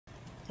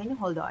Can you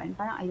hold on?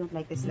 Parang I don't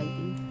like this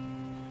lighting.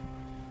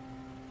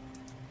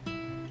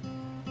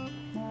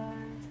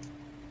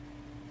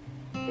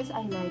 This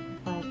I like,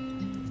 but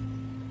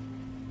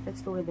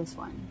let's go with this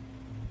one.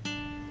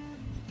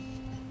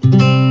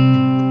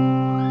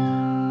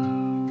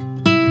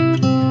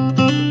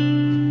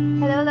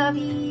 Hello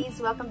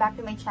lovies! Welcome back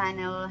to my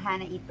channel,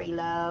 Hannah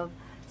Eatpraylove.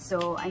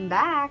 So I'm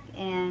back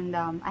and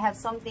I have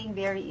something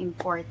very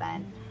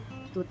important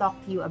to talk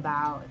to you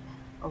about.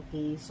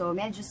 Okay, so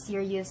medyo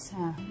serious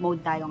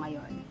mode tayo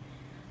ngayon.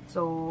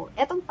 So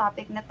etong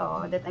topic na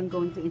to that I'm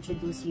going to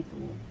introduce you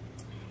to,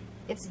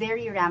 it's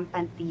very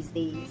rampant these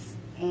days.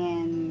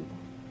 And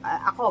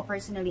ako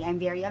personally,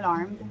 I'm very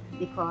alarmed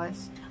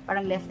because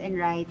parang left and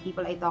right,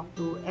 people I talk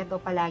to,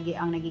 eto palagi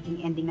ang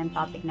nagiging ending ng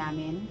topic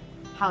namin.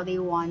 How they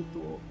want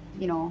to,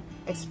 you know,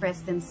 express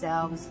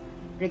themselves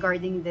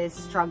regarding this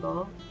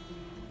struggle.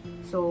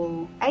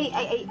 So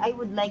I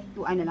would like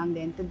to ano lang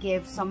din, to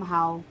give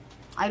somehow,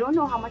 I don't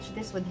know how much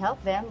this would help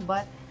them,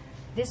 but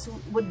this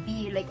would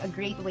be like a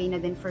great way na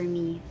din for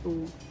me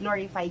to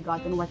glorify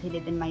God and what He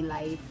did in my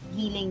life,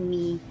 healing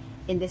me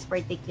in this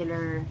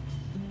particular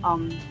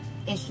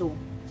issue.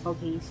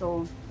 Okay,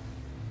 so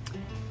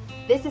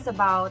this is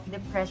about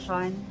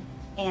depression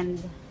and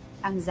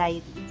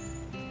anxiety.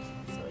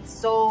 So it's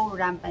so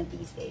rampant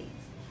these days.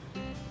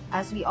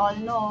 As we all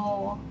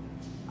know,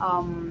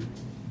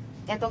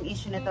 etong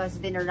issue na to has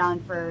been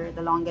around for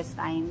the longest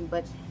time,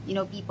 but you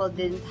know, people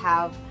didn't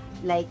have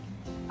like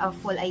a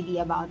full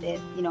idea about it.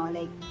 You know,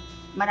 like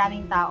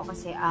maraming tao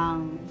kasi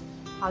ang,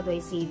 how do I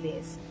say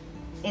this,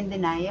 in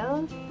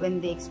denial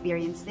when they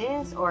experience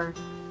this, or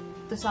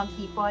to some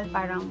people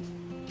parang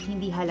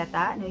hindi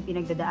halata na may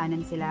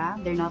pinagdadaanan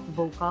sila. They're not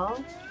vocal.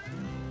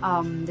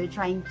 They're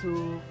trying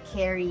to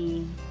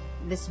carry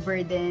this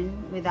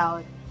burden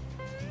without,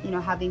 you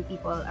know, having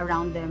people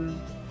around them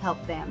help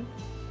them.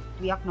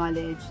 We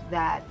acknowledge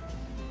that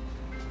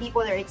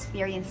people are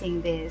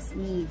experiencing this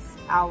needs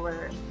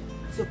our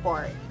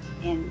support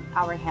and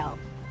our help,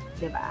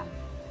 diba?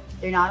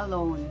 They're not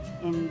alone.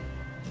 And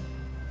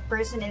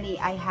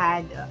personally, I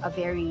had a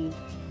very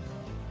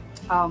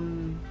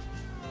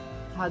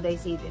how do I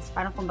say this?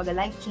 Parang kumbaga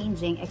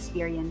life-changing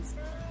experience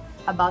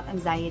about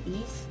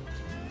anxieties.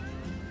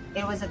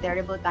 It was a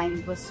terrible time.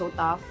 It was so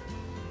tough.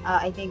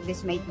 I think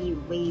this might be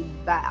way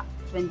back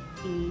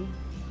 2013,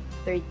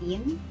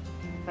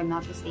 if I'm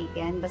not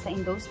mistaken. Basta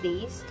in those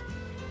days,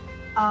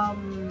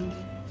 ano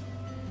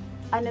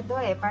to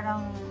eh,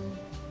 parang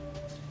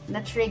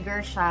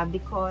na-trigger siya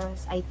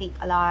because I think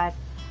a lot.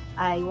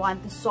 I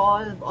want to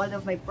solve all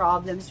of my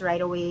problems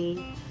right away.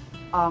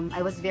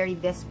 I was very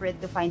desperate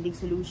to finding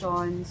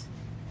solutions.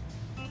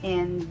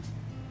 And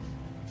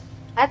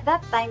at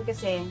that time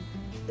kasi,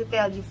 to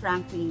tell you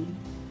frankly,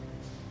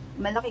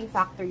 malaking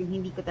factor yung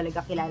hindi ko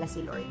talaga kilala si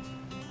Lord.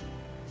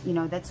 You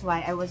know, that's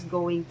why I was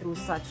going through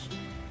such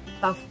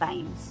tough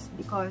times,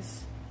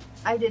 because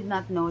I did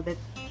not know that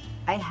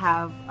I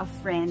have a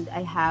friend,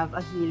 I have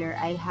a healer,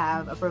 I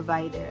have a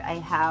provider,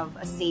 I have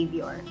a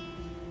savior,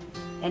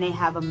 and I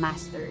have a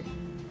master.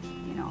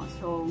 You know,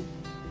 so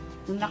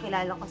nung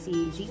nakilala ko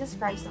si Jesus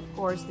Christ, of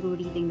course,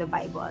 through reading the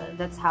Bible,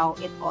 that's how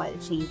it all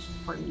changed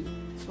for me.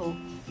 So,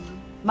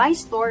 my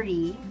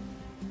story,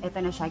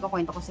 eto na siya,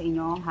 ikukwento ko sa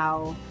inyo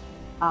how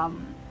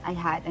I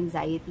had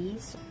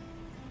anxieties.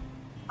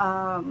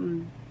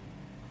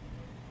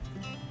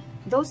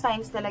 Those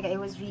times talaga, it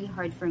was really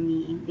hard for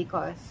me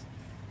because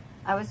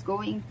I was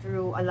going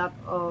through a lot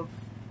of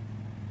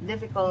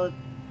difficult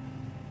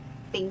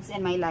things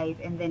in my life,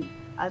 and then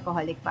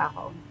alcoholic pa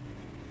ako.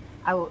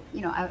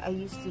 I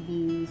used to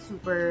be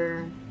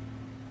super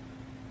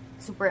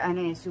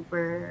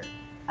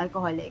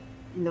alcoholic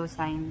in those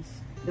times,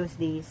 those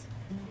days.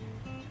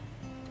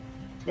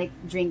 Like,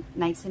 drink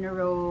nights in a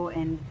row,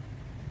 and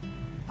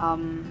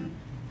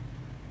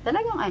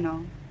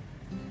talagang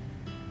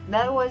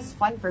that was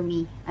fun for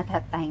me at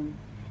that time.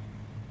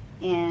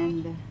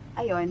 And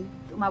ayun,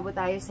 umabot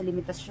tayo sa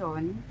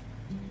limitasyon.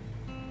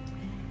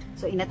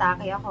 So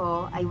inatake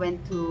ako. I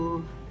went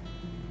to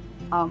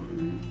a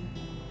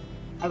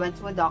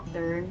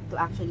doctor to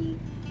actually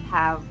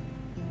have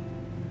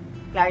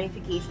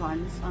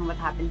clarifications on what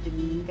happened to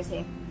me.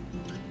 Kasi,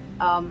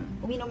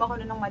 uminom ako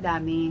nun ng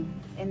madami.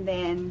 And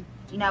then,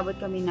 inabot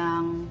kami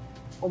ng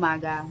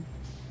umaga.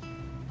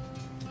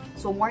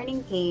 So,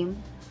 morning came.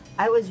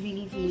 I was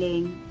really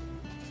feeling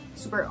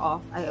super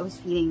off. I was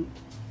feeling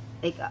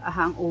like a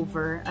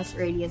hangover as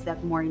early as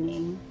that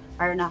morning.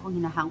 Parang na akong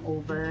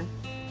hina-hangover.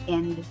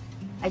 And,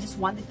 I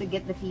just wanted to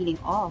get the feeling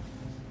off.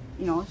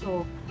 You know,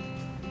 so,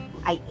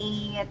 I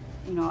ate,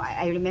 you know,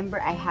 I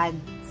remember I had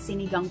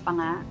sinigang pa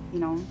nga,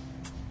 you know,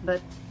 but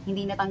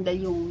hindi natanggal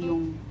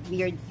yung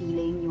weird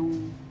feeling,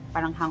 yung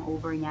parang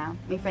hangover niya.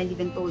 My friend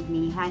even told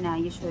me, Hannah,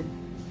 you should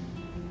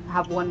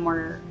have one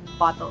more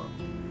bottle,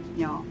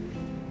 you know,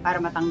 para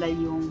matanggal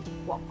yung,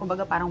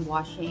 kumbaga parang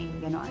washing,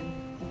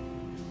 gano'n.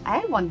 I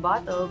had one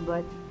bottle,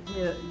 but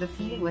the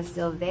feeling was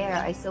still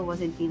there. I still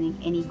wasn't feeling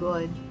any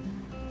good.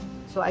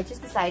 So I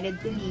just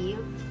decided to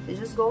leave, to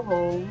just go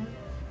home.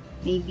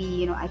 Maybe,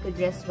 you know, I could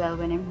rest well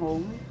when I'm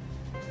home.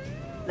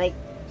 Like,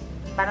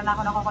 parang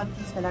ako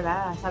nako-confuse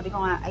talaga. Sabi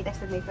ko nga, I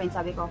texted my friend,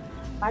 sabi ko,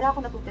 para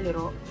ako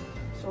natutuliro.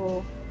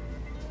 So,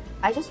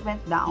 I just went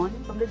down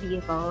from the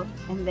vehicle,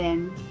 and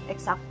then,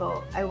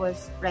 exacto, I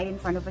was right in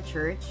front of a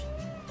church.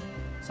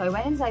 So, I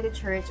went inside the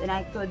church, and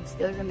I could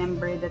still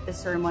remember that the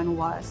sermon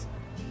was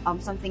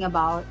something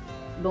about,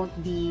 don't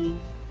be,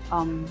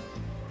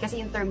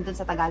 kasi yung term dun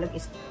sa Tagalog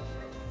is,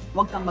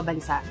 wag kang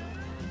mabalisa.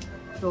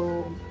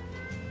 So,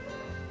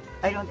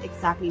 I don't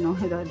exactly know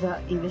the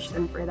English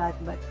term for that,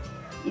 but,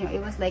 you know,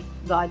 it was like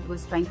God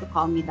was trying to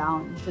calm me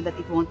down so that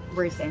it won't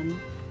worsen.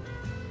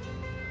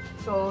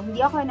 So, hindi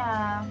ako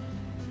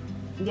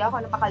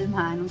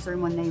napakalma nung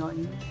sermon na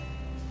yon.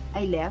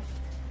 I left,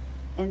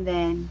 and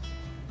then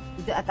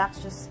the attacks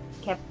just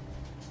kept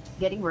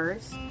getting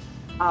worse.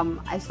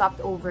 I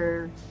stopped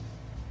over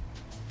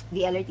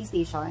the LRT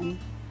station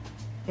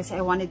kasi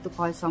I wanted to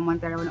call someone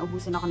pero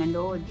naubusan ako ng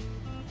load.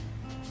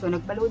 So,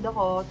 nagpa-load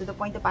ako to the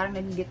point na parang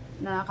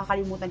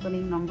nakakalimutan ko na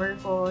yung number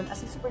ko.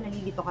 As in, super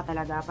nalilito ka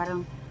talaga.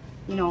 Parang,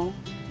 you know,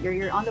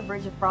 you're on the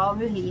verge of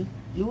probably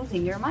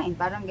losing your mind.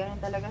 Parang ganun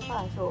talaga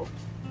siya. So,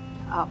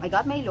 I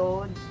got my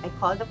load. I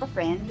called up a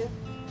friend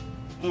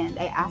and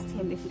I asked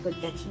him if he could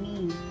fetch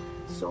me.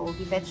 So,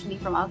 he fetched me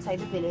from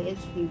outside the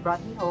village. He brought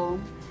me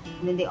home.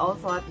 And then they all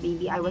thought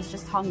maybe I was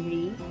just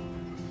hungry.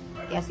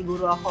 Kaya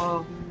siguro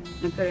ako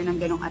nagkaroon ng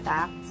ganong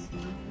attacks.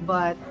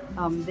 But,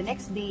 the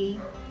next day,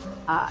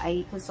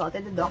 I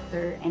consulted the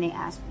doctor and I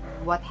asked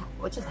what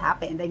just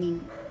happened. I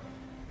mean,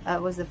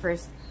 it was the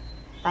first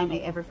time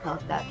I ever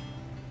felt that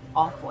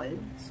awful.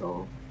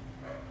 So,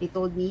 they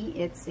told me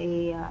it's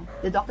the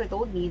doctor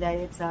told me that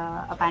it's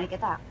a panic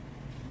attack.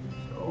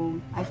 So,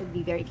 I should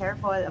be very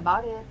careful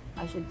about it.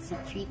 I should seek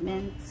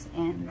treatments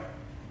and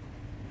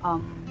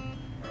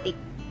take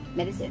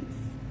medicines,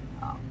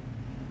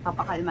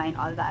 papakalma and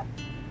all that.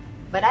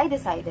 But I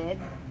decided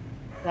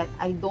that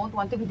I don't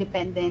want to be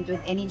dependent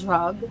with any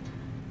drug,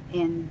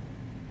 and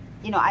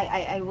you know,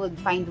 I would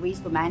find ways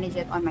to manage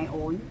it on my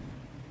own.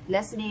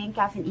 Lessening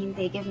caffeine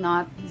intake, if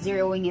not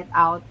zeroing it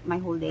out my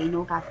whole day,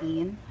 no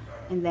caffeine.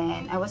 And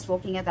then I was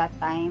smoking at that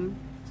time,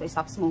 so I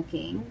stopped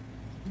smoking.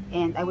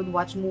 And I would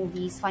watch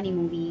movies, funny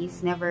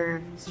movies,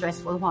 never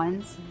stressful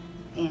ones.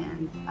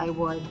 And I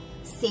would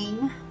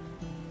sing.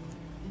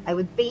 I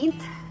would paint.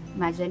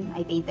 Imagine,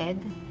 I painted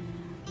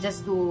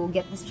just to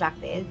get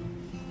distracted.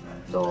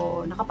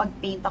 So,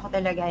 nakapag-paint ako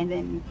talaga, and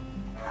then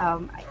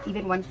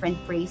even one friend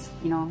praised,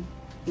 you know,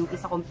 yung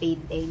isa kong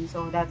painting.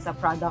 So, that's a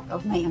product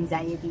of my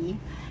anxiety.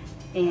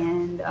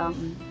 And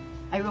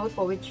I wrote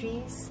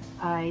poetries.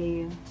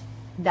 I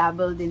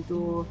dabbled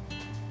into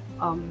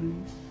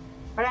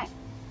parang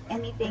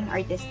anything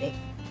artistic.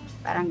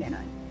 Parang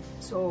ganon.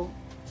 So,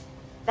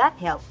 that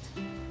helped.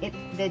 It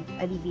did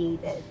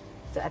alleviate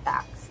the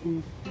attacks.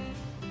 And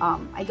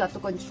I got to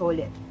control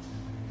it.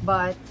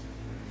 But,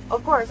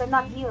 of course, I'm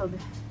not healed.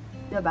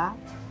 Diba?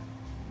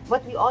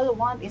 What we all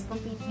want is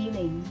complete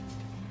healing.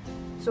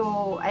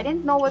 So, I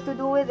didn't know what to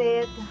do with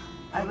it.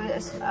 I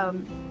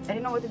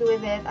didn't know what to do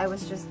with it. I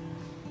was just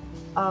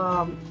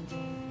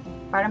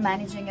para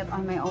managing it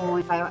on my own.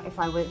 If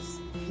I was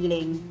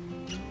feeling,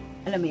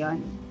 alam mo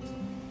yun,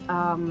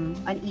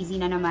 uneasy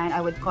na naman,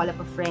 I would call up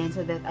a friend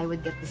so that I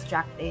would get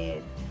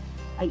distracted.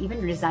 I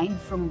even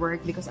resigned from work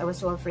because I was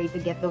so afraid to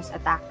get those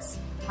attacks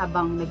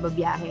habang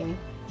nagbabiyahe.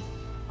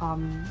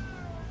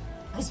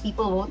 Because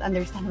people won't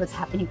understand what's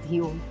happening to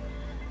you.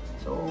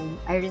 So,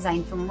 I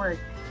resigned from work.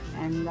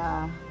 And,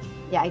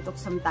 yeah, I took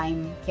some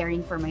time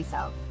caring for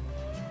myself.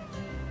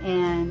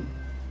 And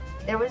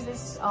there was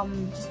this,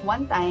 just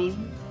one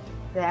time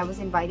that I was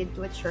invited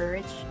to a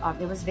church.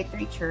 It was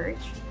Victory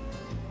Church.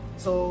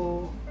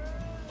 So,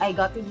 I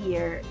got to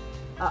hear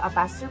a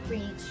pastor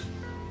preach.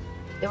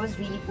 It was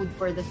really food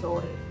for the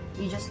soul.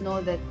 You just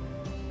know that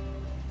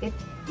it,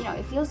 you know,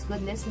 it feels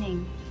good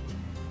listening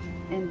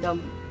and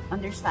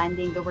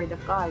understanding the Word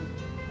of God.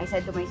 I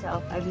said to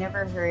myself, I've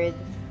never heard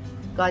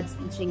God's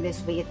teaching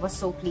this way. It was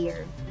so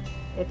clear.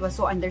 It was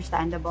so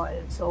understandable.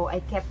 So,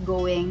 I kept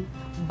going,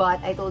 but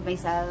I told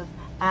myself,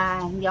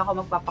 hindi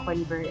ako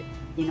magpapakonvert.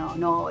 You know,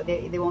 no,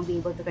 they won't be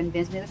able to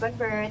convince me to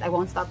convert. I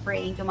won't stop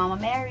praying to Mama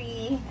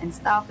Mary and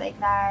stuff like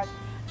that.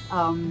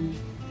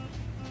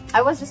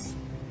 I was just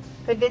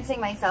convincing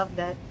myself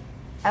that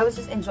I was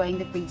just enjoying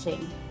the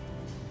preaching.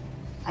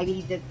 I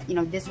believe that, you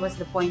know, this was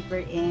the point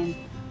wherein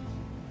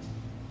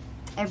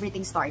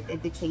everything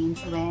started to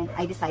change when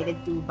I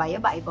decided to buy a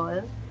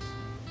Bible.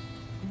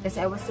 Because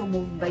I was so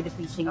moved by the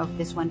preaching of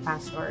this one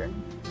pastor.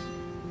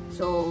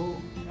 So,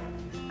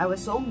 I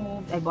was so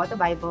moved. I bought a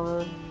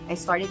Bible. I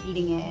started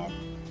reading it.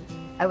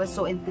 I was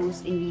so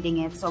enthused in reading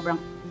it. Sobrang,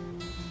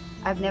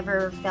 I've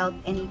never felt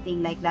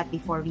anything like that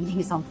before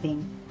reading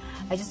something.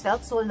 I just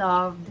felt so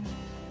loved.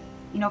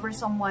 You know, for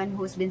someone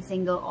who's been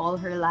single all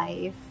her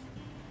life,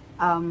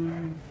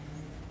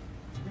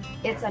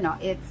 it's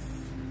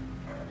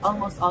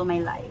almost all my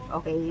life.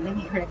 Okay, let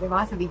me correct.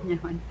 Baka sabihin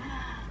niyo nun.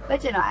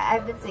 But you know,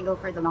 I've been single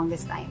for the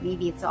longest time.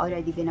 Maybe it's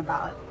already been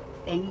about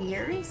 10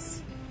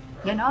 years.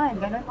 Ganon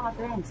mga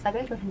friends.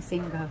 Tagal ko rin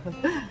single.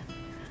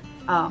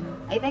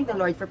 I thank the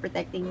Lord for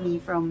protecting me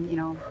from,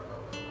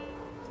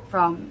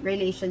 from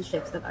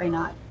relationships that are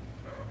not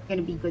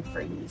gonna be good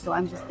for me. So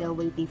I'm just still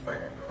waiting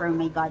for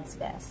my God's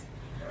best.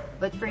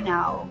 But for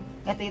now,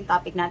 ito yung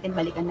topic natin,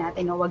 balikan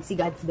natin, no? Wag si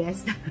God's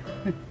best.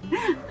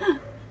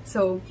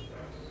 So,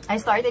 I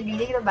started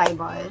reading the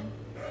Bible,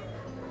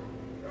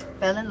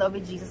 fell in love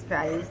with Jesus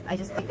Christ. I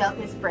felt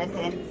His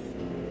presence.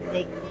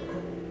 Like,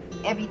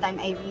 every time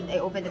I read, I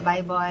open the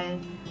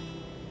Bible.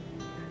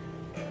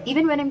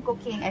 Even when I'm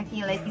cooking, I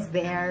feel like He's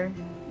there.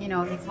 You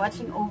know, He's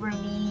watching over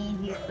me.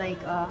 He's like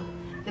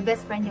the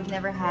best friend you've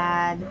never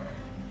had.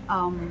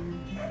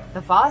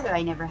 The father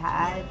I never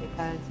had,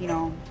 because,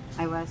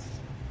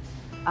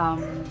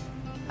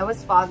 I was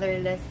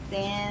fatherless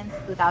since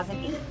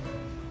 2008.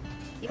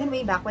 Even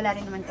way back, wala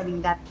rin naman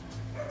kaming that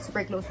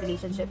super close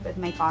relationship with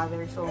my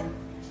father. So,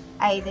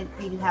 I didn't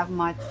really have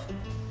much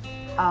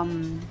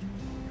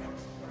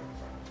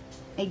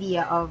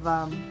idea of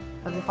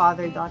the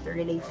father-daughter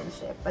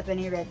relationship. But when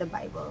I read the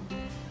Bible,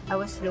 I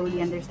was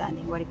slowly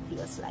understanding what it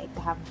feels like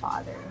to have a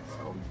father.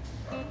 So,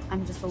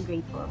 I'm just so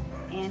grateful.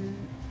 And,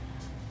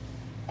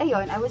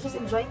 ayun, I was just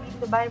enjoying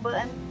reading the Bible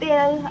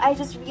until I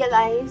just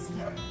realized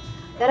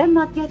that I'm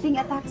not getting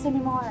attacks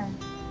anymore.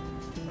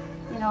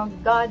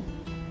 God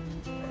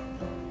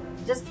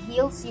just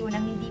heals you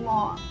nang hindi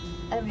mo,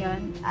 alam mo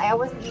yun, I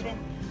wasn't even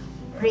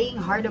praying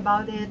hard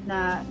about it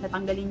na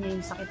natanggalin niya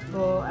yung sakit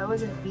ko. I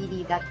wasn't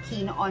really that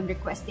keen on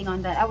requesting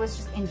on that. I was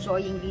just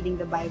enjoying reading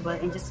the Bible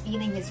and just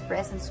feeling His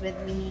presence with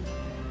me.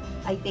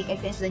 I think I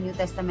finished the New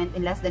Testament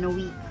in less than a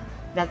week.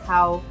 That's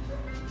how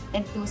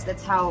enthused,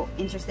 that's how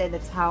interested,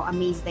 that's how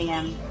amazed I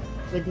am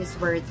with His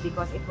words,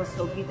 because it was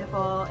so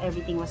beautiful,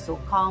 everything was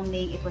so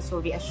calming, it was so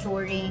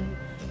reassuring,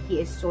 He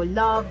is so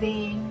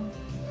loving.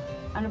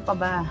 Ano pa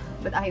ba?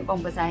 Ba't ayaw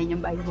pang basahin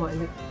yung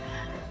Bible?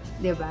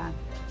 Diba?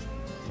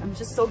 I'm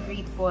just so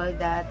grateful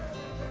that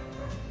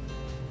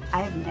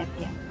I have met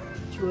Him,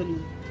 truly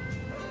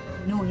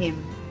knew Him,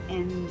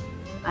 and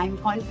I'm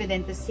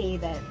confident to say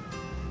that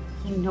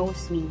He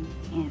knows me,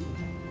 and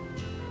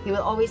He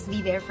will always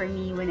be there for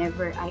me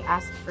whenever I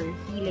ask for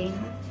healing,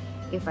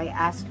 if I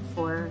ask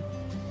for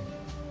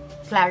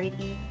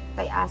clarity, if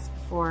I ask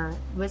for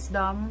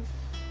wisdom.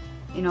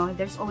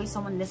 There's always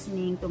someone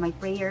listening to my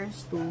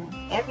prayers, to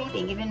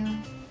everything,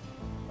 even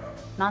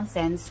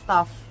nonsense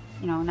stuff,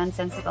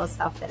 nonsensical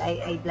stuff that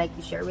I'd like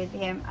to share with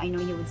Him. I know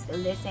He would still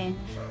listen,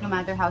 no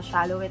matter how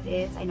shallow it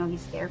is. I know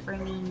He's there for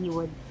me.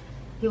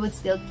 He would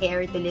still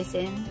care to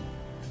listen.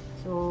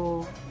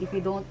 So, if you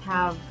don't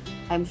have,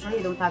 I'm sure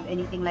you don't have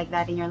anything like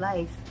that in your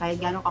life. Kahit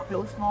gano'n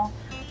ka-close mo,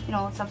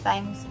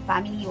 sometimes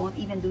family won't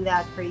even do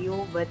that for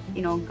you. But,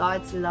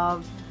 God's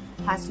love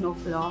has no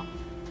flaw.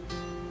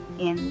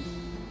 And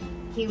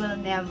He will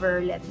never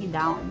let you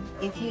down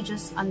if you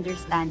just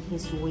understand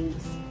His ways.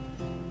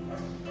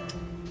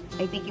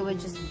 I think you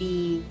would just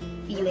be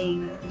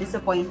feeling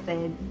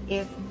disappointed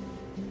if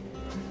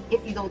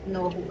you don't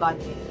know who God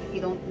is, if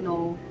you don't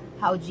know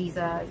how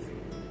Jesus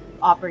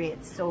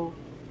operates. So,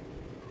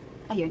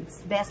 ayun,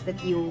 it's best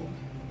that you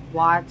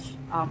watch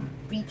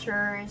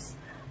preachers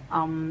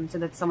so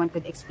that someone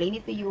could explain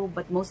it to you.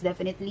 But most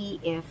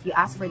definitely, if you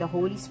ask for the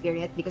Holy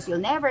Spirit, because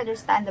you'll never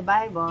understand the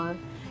Bible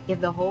if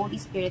the Holy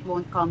Spirit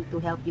won't come to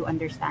help you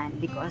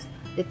understand, because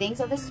the things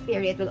of the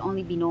Spirit will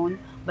only be known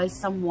by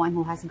someone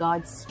who has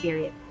God's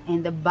Spirit.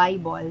 And the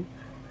Bible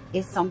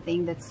is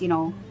something that's,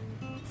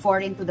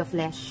 foreign to the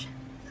flesh.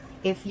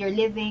 If you're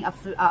living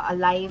a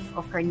life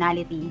of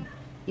carnality,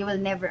 you will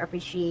never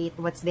appreciate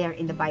what's there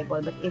in the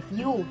Bible. But if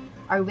you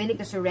are willing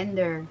to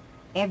surrender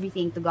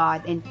everything to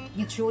God and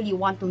you truly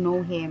want to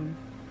know Him,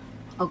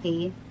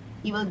 okay,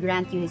 He will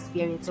grant you His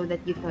Spirit so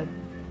that you could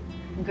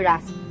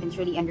grasp and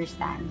truly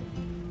understand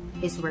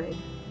His Word.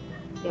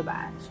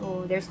 Diba?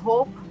 So, there's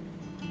hope.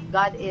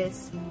 God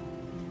is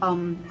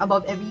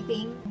above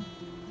everything.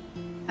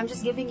 I'm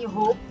just giving you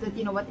hope that,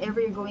 whatever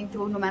you're going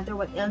through, no matter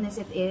what illness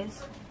it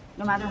is,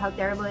 no matter how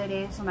terrible it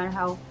is, no matter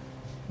how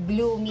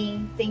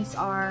gloomy things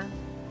are,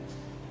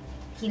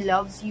 He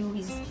loves you.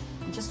 He's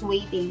just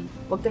waiting.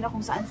 Huwag ka na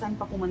kung saan-saan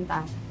pa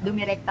pumunta.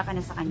 Dumirekta ka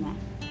na sa Kanya.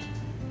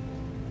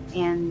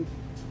 And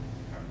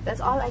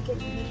that's all I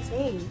can really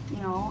say.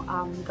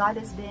 God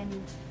has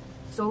been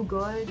so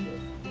good.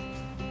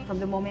 From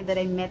the moment that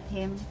I met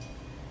Him,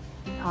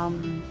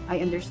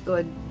 I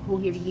understood who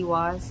He really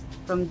was.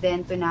 From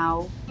then to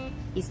now,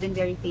 He's been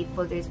very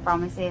faithful to His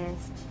promises.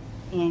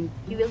 And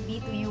He will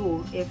be to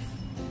you if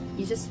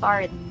you just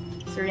start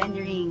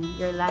surrendering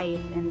your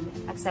life and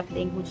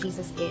accepting who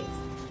Jesus is,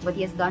 what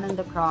He has done on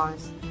the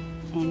cross,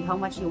 and how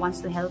much He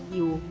wants to help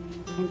you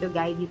and to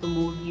guide you, to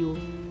mold you,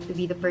 to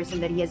be the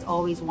person that He has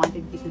always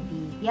wanted you to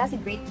be. He has a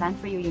great plan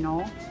for you,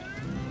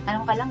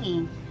 Ano ka lang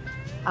eh.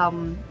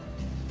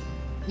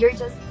 You're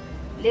just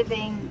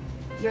living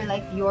your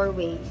life your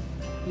way,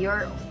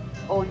 your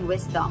own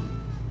wisdom,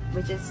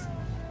 which is,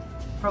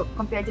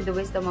 compared to the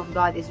wisdom of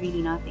God, is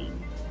really nothing.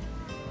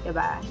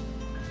 Diba?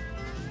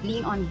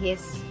 Lean on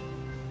His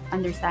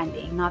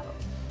understanding, not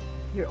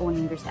your own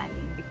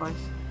understanding, because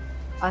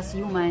us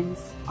humans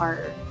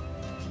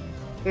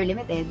we're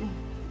limited,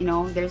 you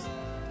know, there's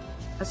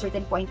a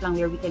certain point lang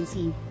where we can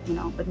see, you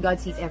know, but God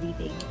sees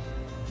everything.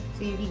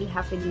 So you really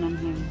have to lean on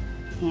Him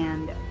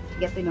and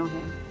get to know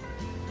Him.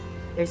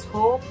 There's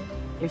hope,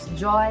 there's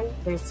joy,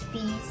 there's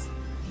peace.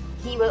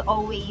 He will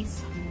always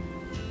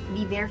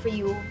be there for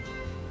you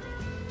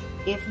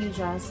if you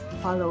just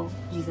follow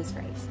Jesus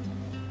Christ.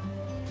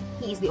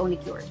 He is the only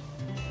cure.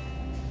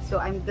 So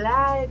I'm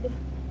glad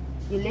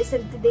you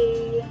listened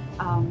today.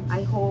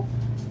 I hope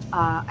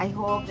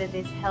that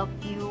this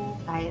helped you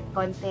kahit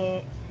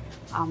konti.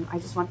 I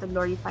just want to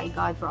glorify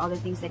God for all the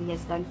things that He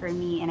has done for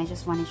me, and I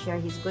just want to share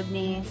His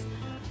goodness.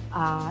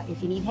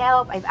 If you need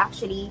help, I've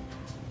actually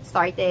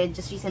started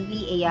just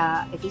recently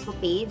a Facebook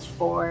page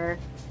for,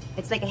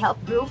 it's like a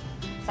help group.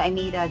 So I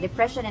made a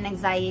depression and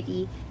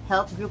anxiety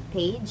help group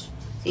page.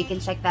 So you can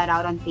check that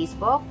out on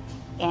Facebook.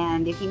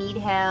 And if you need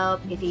help,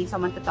 if you need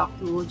someone to talk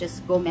to,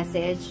 just go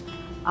message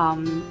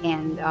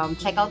and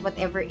check out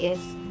whatever is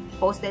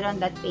posted on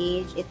that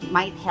page. It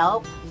might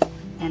help,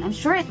 and I'm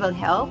sure it will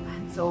help.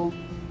 So,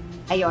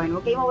 ayun,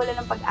 huwag kayong mawala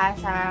ng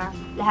pag-asa.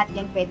 Lahat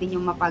yan pwede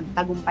nyo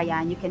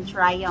mapagtagumpayan. You can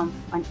triumph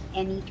on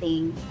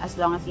anything as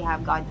long as you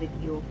have God with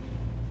you.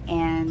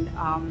 And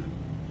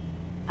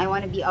I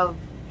want to be of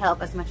help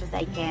as much as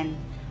I can.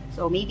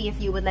 So maybe if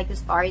you would like to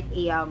start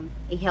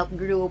a help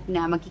group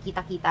na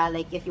magkikita-kita,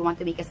 like if you want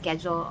to make a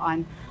schedule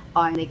on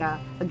like a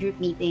group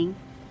meeting,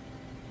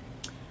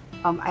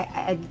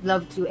 I'd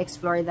love to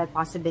explore that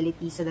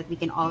possibility so that we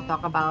can all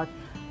talk about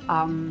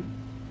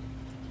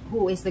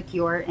who is the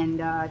cure, and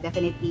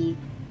definitely,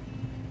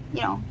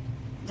 you know,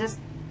 just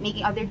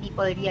making other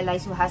people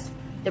realize who has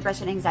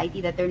depression, anxiety,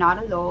 that they're not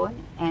alone,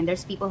 and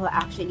there's people who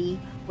actually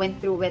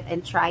went through it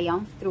and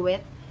triumphed through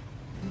it.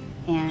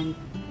 And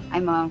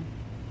I'm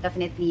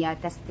definitely a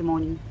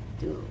testimony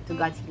to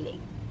God's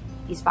healing,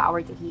 His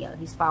power to heal,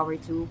 His power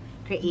to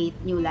create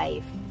new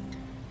life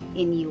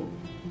in you,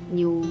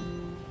 new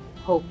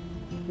hope,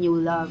 new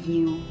love,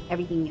 new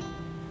everything new.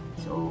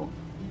 So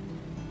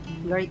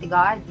glory to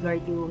God,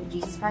 glory to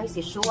Jesus Christ,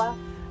 Yeshua,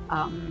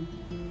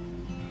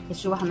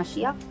 Yeshua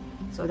HaMashiach.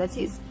 So that's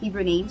His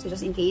Hebrew name. So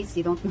just in case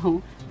you don't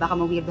know, baka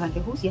mawirdohan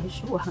kayo, who's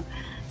Yeshua?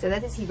 So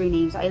that's His Hebrew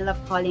name. So I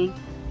love calling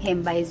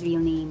Him by His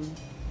real name.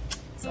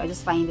 So I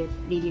just find it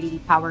really, really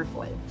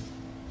powerful.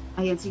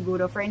 Ayun,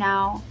 siguro for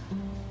now,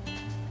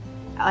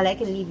 all I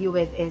can leave you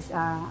with is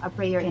a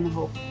prayer and a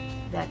hope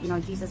that, you know,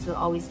 Jesus will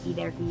always be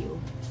there for you.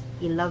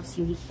 He loves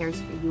you, He cares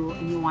for you,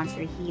 and He wants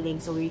your healing.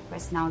 So we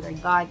request now,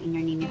 Lord God, in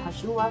your name,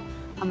 Yeshua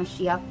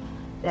HaMashiach,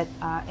 that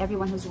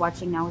everyone who's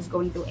watching now is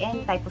going through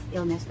any type of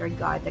illness, Lord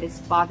God, that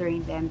is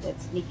bothering them,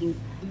 that's making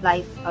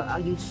life a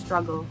huge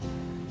struggle,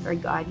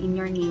 Lord God, in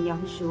your name,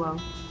 Yahushua,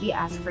 we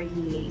ask for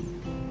healing.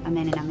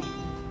 Amen and amen.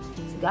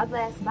 So God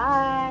bless.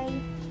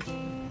 Bye!